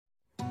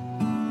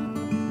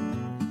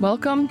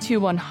Welcome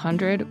to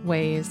 100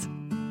 Ways,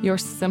 your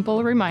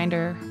simple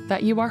reminder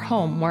that you are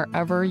home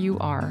wherever you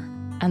are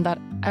and that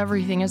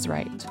everything is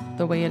right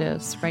the way it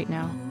is right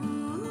now.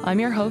 I'm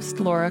your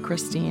host, Laura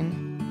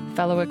Christine,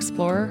 fellow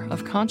explorer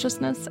of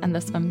consciousness and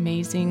this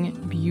amazing,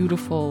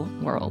 beautiful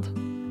world.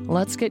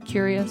 Let's get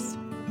curious,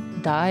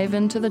 dive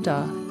into the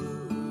duh,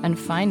 and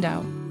find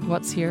out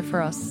what's here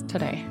for us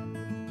today.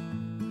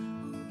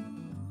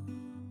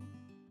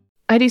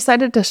 I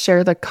decided to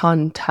share the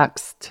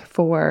context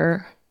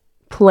for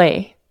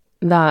play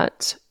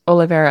that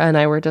Olivera and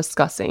I were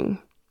discussing.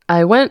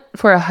 I went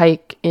for a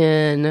hike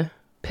in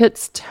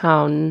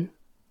Pittstown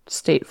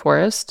State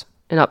Forest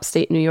in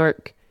upstate New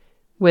York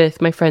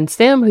with my friend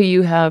Sam, who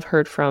you have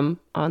heard from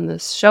on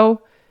this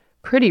show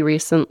pretty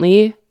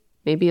recently,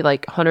 maybe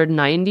like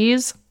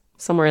 190s,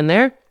 somewhere in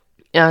there.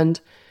 And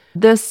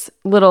this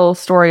little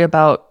story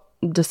about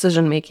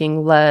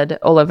decision-making led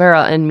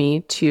Olivera and me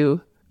to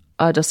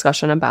a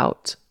discussion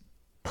about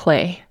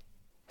play.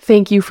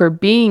 Thank you for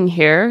being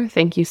here.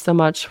 Thank you so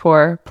much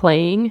for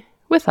playing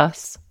with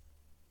us.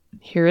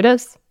 Here it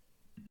is.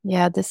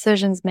 Yeah,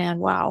 decisions, man.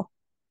 Wow.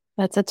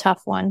 That's a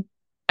tough one.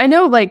 I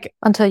know, like,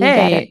 until you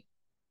get it.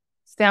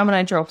 Sam and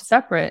I drove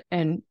separate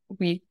and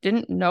we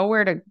didn't know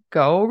where to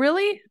go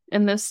really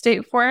in this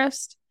state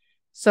forest.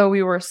 So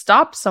we were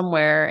stopped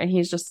somewhere and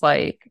he's just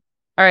like,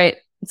 all right,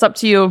 it's up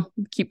to you.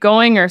 Keep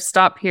going or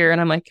stop here. And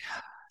I'm like,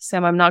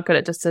 Sam, I'm not good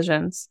at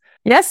decisions.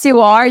 Yes, you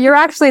are. You're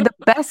actually the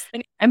best.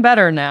 I'm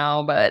better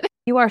now, but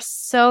you are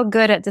so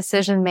good at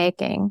decision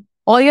making.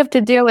 All you have to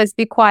do is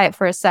be quiet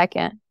for a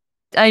second.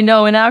 I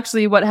know. And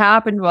actually what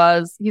happened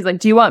was he's like,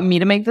 do you want me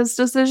to make this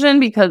decision?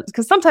 Because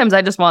sometimes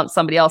I just want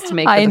somebody else to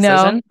make the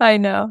decision. I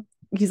know.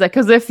 He's like,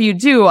 because if you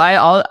do,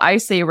 I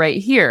say right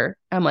here.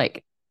 I'm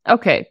like,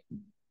 okay.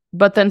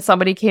 But then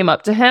somebody came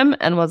up to him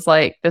and was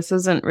like, this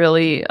isn't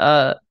really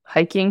a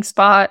hiking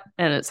spot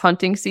and it's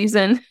hunting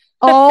season.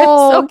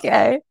 Oh,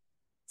 okay.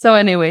 So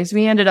anyways,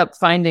 we ended up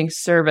finding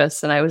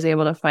service and I was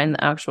able to find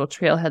the actual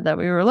trailhead that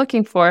we were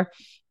looking for.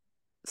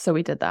 So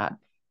we did that.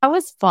 That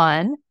was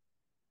fun.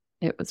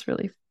 It was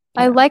really fun.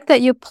 I like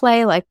that you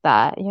play like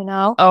that, you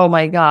know? Oh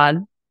my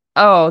God.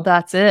 Oh,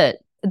 that's it.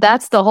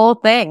 That's the whole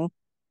thing.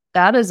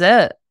 That is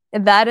it.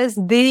 That is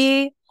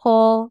the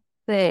whole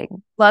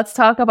thing. Let's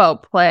talk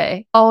about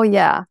play. Oh,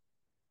 yeah.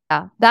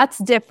 Yeah, that's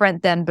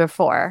different than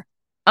before.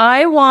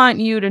 I want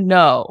you to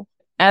know,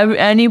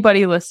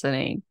 anybody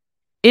listening,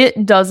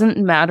 it doesn't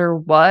matter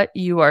what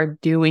you are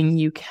doing,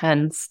 you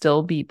can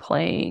still be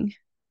playing.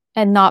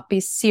 And not be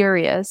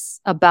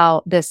serious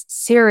about this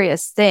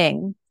serious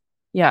thing.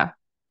 Yeah.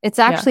 It's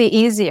actually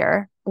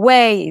easier.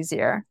 Way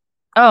easier.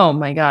 Oh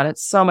my God,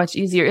 it's so much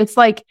easier. It's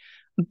like,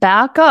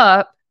 back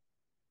up,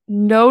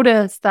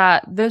 notice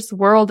that this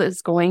world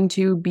is going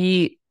to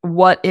be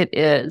what it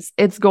is.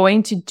 It's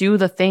going to do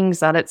the things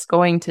that it's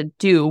going to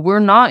do. We're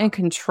not in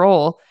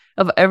control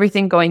of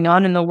everything going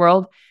on in the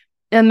world.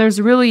 And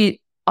there's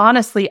really,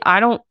 honestly, I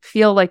don't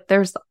feel like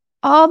there's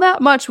all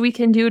that much we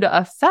can do to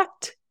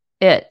affect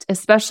it,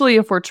 especially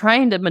if we're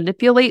trying to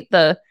manipulate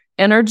the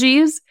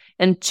energies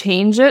and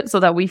change it so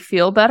that we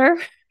feel better.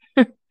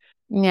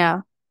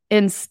 Yeah.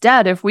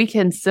 Instead, if we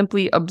can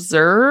simply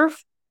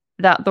observe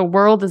that the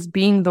world is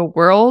being the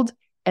world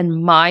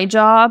and my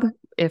job,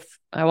 if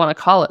I want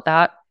to call it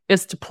that,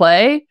 is to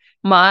play.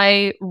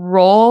 My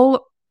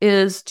role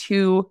is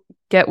to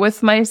get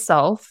with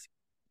myself,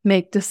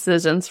 make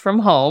decisions from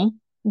home.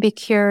 Be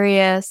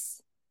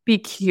curious. Be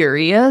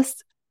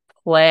curious.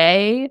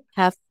 Play.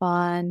 Have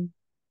fun.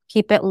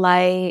 Keep it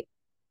light.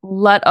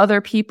 Let other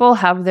people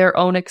have their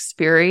own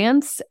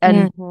experience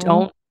and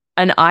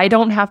I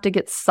don't have to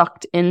get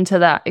sucked into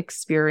that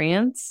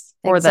experience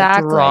or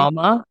that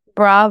drama.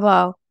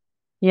 Bravo.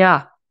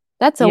 Yeah.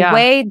 That's a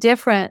way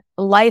different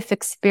life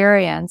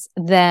experience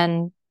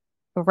than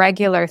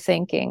regular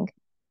thinking.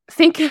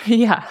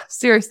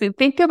 Seriously,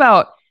 think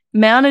about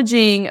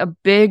managing a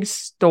big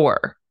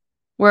store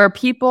where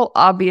people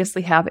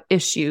obviously have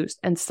issues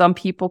and some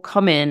people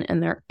come in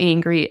and they're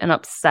angry and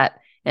upset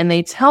and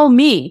they tell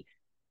me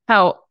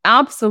how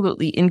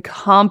absolutely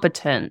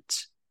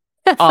incompetent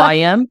I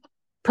am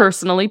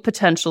personally,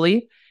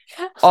 potentially.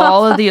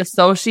 All of the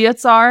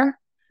associates are.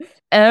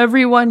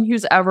 Everyone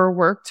who's ever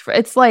worked for,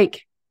 it's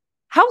like,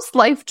 how's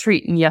life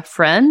treating you,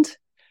 friend?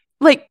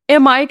 Like,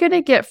 am I going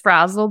to get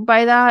frazzled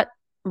by that?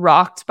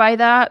 Rocked by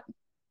that?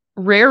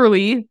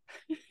 Rarely,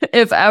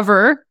 if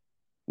ever,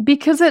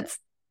 because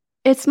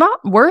it's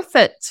not worth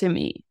it to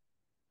me.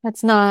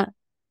 It's not.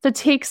 To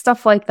take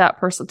stuff like that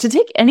to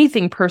take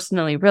anything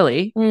personally,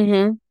 really.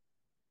 Mm-hmm.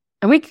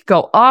 And we could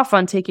go off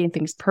on taking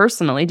things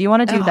personally. Do you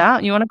want to do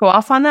that? You want to go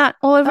off on that,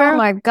 Olivera? Oh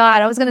my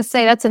God. I was going to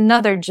say that's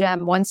another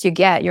gem. Once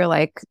you're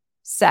like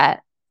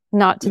set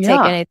not to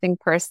take anything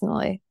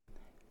personally.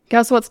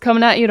 Guess what's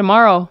coming at you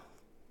tomorrow?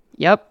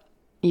 Yep.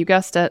 You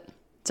guessed it.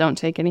 Don't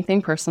take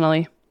anything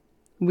personally.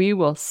 We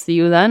will see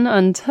you then.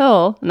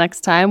 Until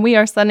next time, we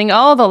are sending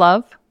all the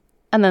love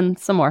and then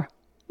some more.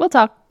 We'll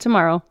talk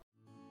tomorrow.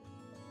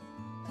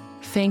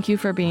 Thank you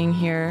for being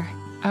here.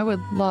 I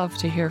would love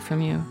to hear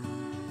from you.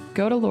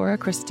 go to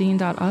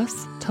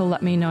laurachristine.us to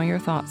let me know your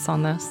thoughts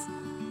on this.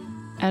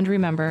 And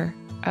remember,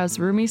 as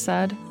Rumi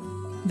said,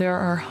 there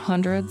are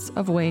hundreds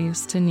of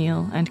ways to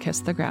kneel and kiss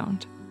the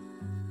ground.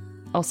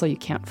 Also, you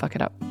can't fuck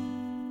it up.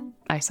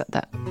 I said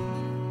that.